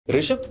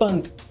Rishabh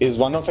Pant is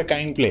one of a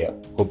kind player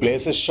who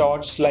plays his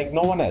shots like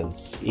no one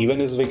else. Even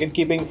his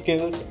wicket-keeping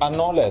skills are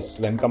no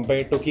less when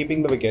compared to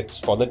keeping the wickets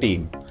for the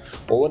team.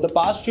 Over the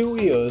past few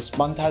years,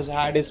 Pant has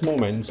had his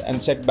moments and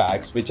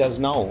setbacks which has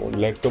now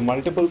led to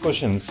multiple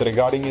questions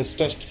regarding his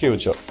test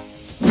future.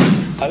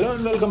 Hello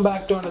and welcome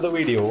back to another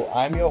video.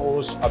 I am your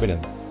host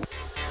Abhinandan.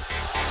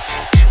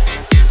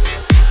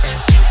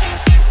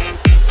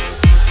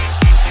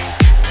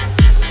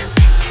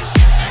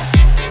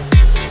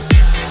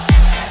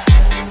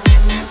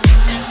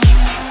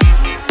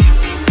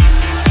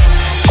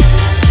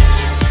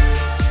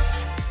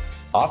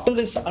 After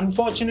this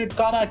unfortunate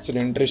car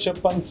accident,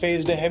 Rishabh Pant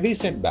faced a heavy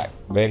setback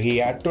where he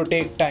had to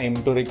take time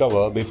to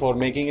recover before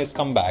making his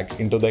comeback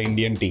into the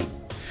Indian team.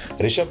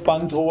 Rishabh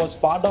Pant, who was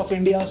part of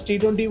India's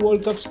T20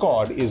 World Cup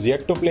squad, is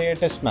yet to play a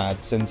test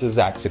match since his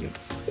accident.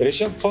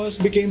 Rishabh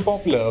first became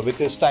popular with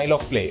his style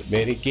of play,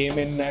 where he came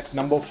in at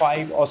number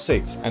 5 or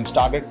 6 and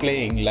started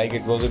playing like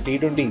it was a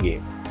T20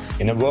 game.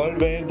 In a world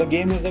where the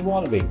game is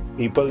evolving,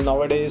 people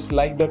nowadays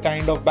like the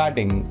kind of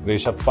batting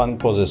Rishabh Pant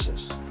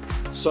possesses.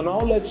 So now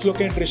let's look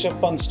at Rishabh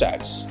Pant's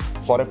stats.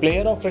 For a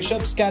player of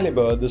Rishabh's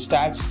caliber, the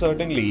stats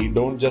certainly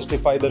don't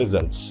justify the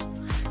results.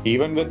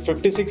 Even with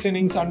 56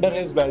 innings under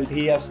his belt,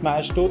 he has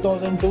smashed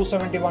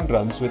 2,271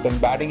 runs with a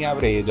batting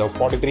average of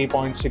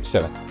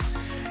 43.67.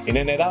 In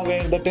an era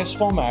where the test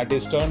format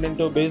is turned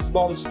into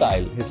baseball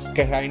style, his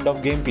kind of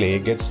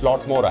gameplay gets a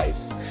lot more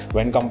eyes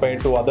when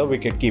compared to other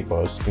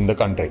wicket-keepers in the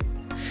country.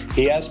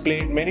 He has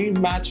played many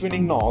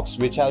match-winning knocks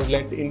which has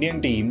led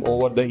Indian team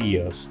over the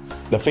years.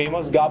 The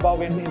famous Gabba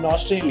win in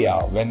Australia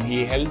when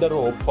he held the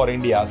rope for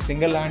India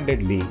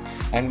single-handedly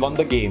and won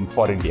the game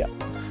for India.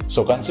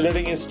 So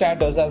considering his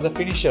status as a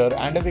finisher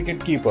and a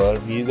wicket-keeper,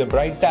 he is a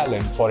bright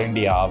talent for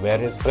India where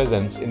his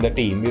presence in the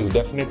team is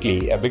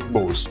definitely a big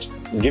boost.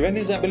 Given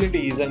his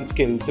abilities and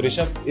skills,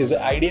 Rishabh is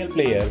an ideal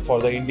player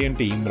for the Indian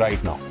team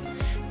right now.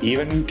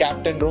 Even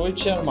Captain Rohit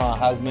Sharma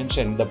has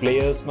mentioned the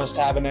players must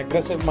have an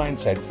aggressive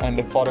mindset,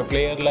 and for a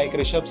player like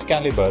Rishabh's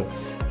caliber,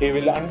 he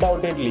will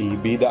undoubtedly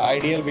be the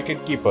ideal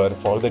wicketkeeper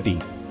for the team.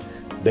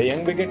 The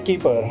young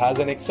wicketkeeper has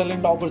an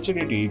excellent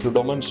opportunity to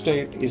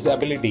demonstrate his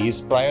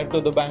abilities prior to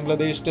the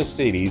Bangladesh Test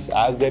series,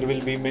 as there will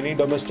be many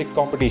domestic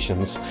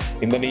competitions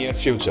in the near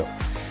future.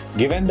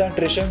 Given that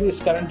Rishabh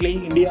is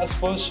currently India's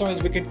first choice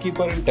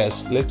wicketkeeper in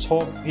Test, let's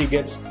hope he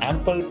gets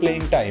ample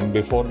playing time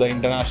before the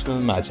international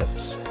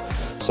matchups.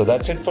 So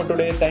that's it for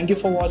today. Thank you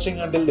for watching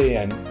until the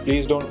end.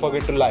 Please don't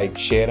forget to like,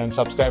 share and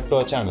subscribe to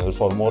our channel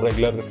for more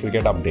regular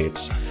cricket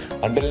updates.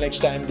 Until next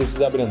time, this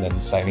is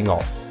Abhinandan signing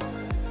off.